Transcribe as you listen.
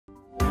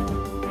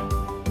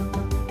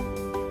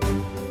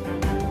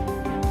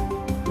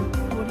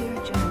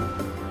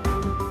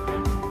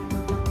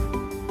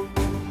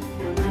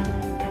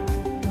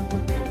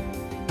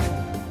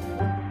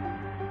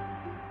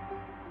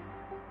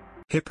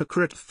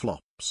Hypocrite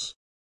flops.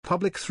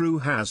 Public through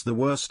has the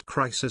worst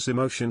crisis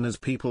emotion as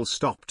people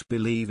stopped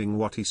believing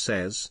what he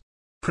says.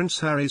 Prince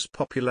Harry's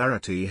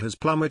popularity has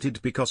plummeted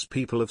because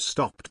people have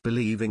stopped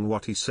believing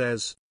what he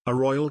says, a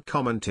royal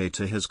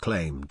commentator has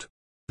claimed.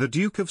 The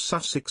Duke of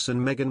Sussex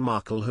and Meghan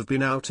Markle have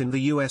been out in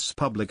the US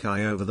public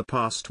eye over the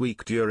past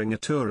week during a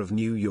tour of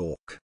New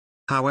York.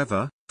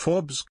 However,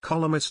 Forbes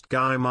columnist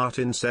Guy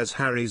Martin says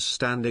Harry's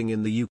standing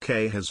in the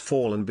UK has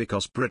fallen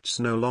because Brits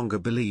no longer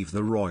believe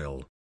the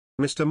royal.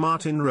 Mr.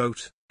 Martin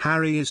wrote,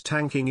 "Harry is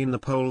tanking in the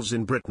polls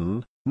in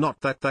Britain, not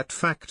that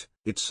fact,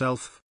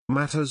 itself,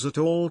 matters at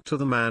all to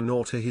the man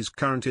or to his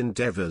current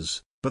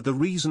endeavours, but the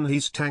reason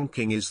he's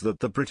tanking is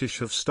that the British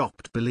have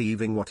stopped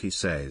believing what he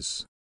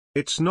says.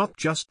 It's not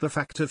just the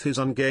fact of his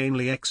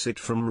ungainly exit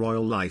from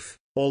royal life,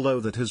 although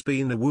that has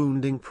been a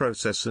wounding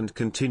process and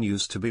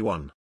continues to be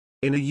one."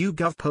 In a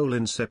YouGov poll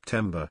in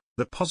September,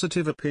 the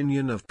positive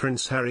opinion of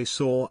Prince Harry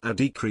saw a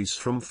decrease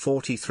from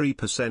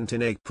 43%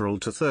 in April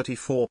to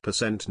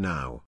 34%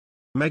 now.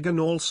 Meghan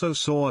also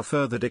saw a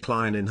further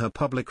decline in her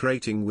public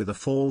rating with a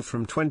fall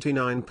from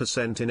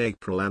 29% in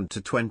April and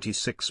to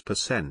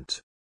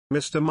 26%.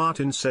 Mr.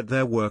 Martin said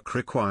their work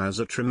requires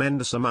a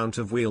tremendous amount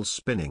of wheel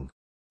spinning.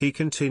 He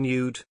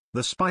continued,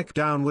 "The spike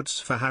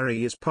downwards for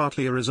Harry is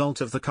partly a result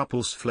of the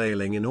couple's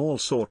flailing in all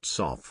sorts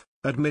of,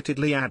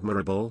 admittedly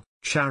admirable,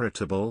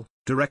 charitable,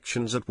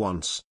 directions at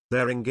once,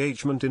 their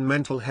engagement in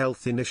mental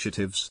health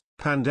initiatives,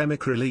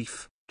 pandemic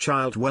relief,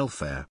 child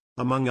welfare,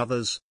 among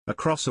others,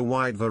 across a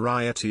wide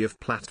variety of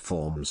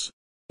platforms.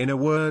 In a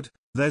word,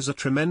 there's a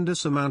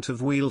tremendous amount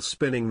of wheel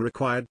spinning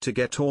required to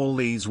get all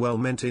these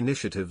well-meant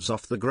initiatives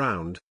off the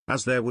ground,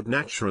 as there would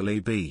naturally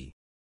be.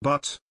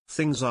 But,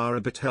 things are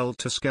a bit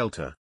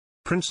helter-skelter."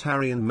 Prince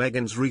Harry and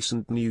Meghan's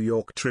recent New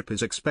York trip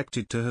is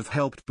expected to have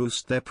helped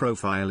boost their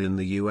profile in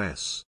the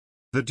US.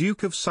 The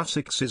Duke of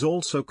Sussex is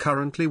also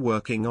currently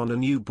working on a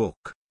new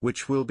book,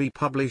 which will be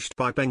published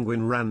by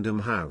Penguin Random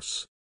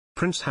House.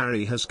 Prince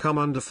Harry has come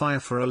under fire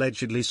for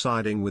allegedly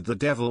siding with the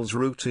devil's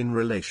root in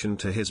relation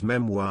to his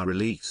memoir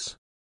release.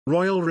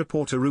 Royal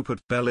reporter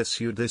Rupert Bell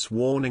issued this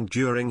warning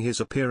during his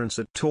appearance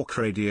at Talk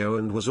Radio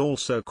and was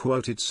also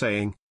quoted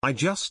saying, "I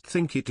just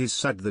think it is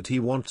sad that he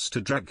wants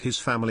to drag his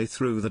family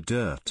through the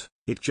dirt,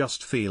 it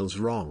just feels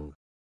wrong.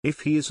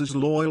 If he is as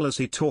loyal as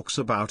he talks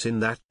about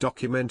in that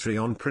documentary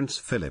on Prince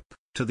Philip,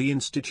 to the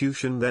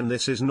institution, then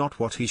this is not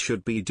what he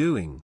should be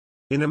doing.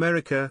 In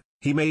America,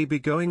 he may be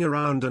going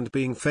around and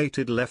being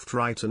feted left,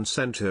 right and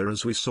center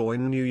as we saw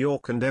in New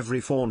York and every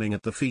fawning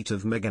at the feet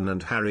of Meghan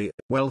and Harry.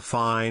 Well,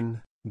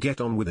 fine, get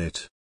on with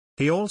it."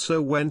 He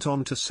also went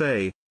on to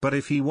say, "But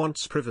if he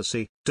wants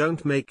privacy,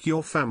 don't make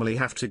your family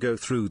have to go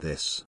through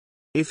this.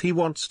 If he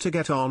wants to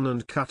get on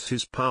and cut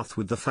his path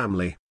with the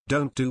family,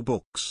 don't do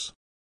books.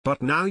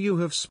 But now you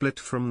have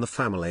split from the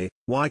family,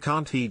 why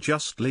can't he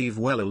just leave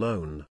well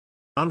alone?"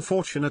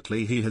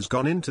 Unfortunately, he has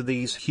gone into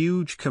these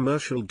huge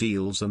commercial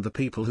deals and the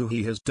people who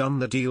he has done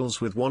the deals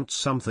with want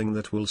something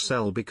that will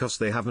sell because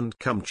they haven't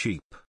come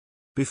cheap.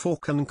 Before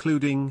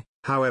concluding,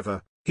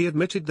 however, he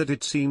admitted that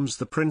it seems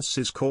the prince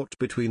is caught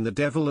between the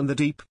devil and the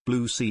deep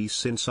blue sea,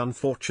 since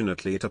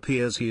unfortunately it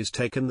appears he has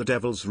taken the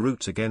devil's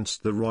route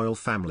against the royal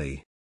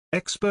family.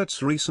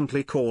 Experts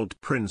recently called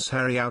Prince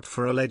Harry out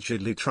for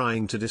allegedly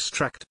trying to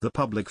distract the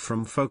public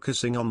from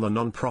focusing on the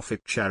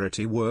non-profit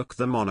charity work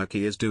the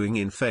monarchy is doing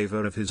in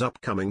favor of his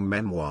upcoming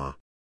memoir.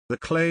 The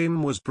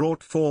claim was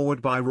brought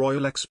forward by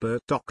royal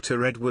expert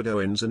Dr. Edward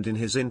Owens, and in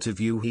his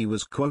interview he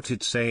was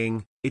quoted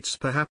saying, "It's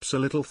perhaps a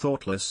little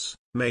thoughtless,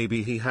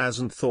 maybe he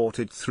hasn't thought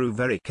it through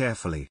very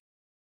carefully.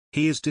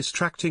 He is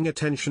distracting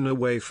attention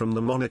away from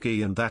the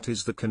monarchy, and that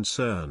is the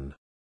concern.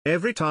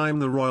 Every time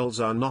the royals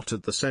are not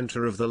at the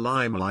center of the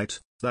limelight,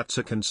 that's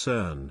a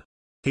concern."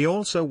 He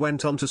also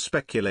went on to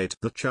speculate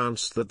the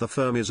chance that the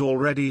firm is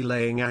already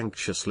laying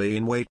anxiously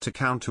in wait to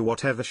counter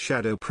whatever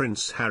shadow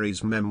Prince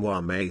Harry's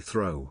memoir may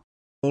throw.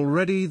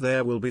 Already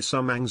there will be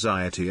some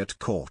anxiety at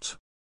court.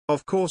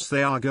 Of course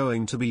they are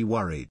going to be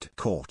worried.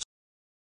 Court.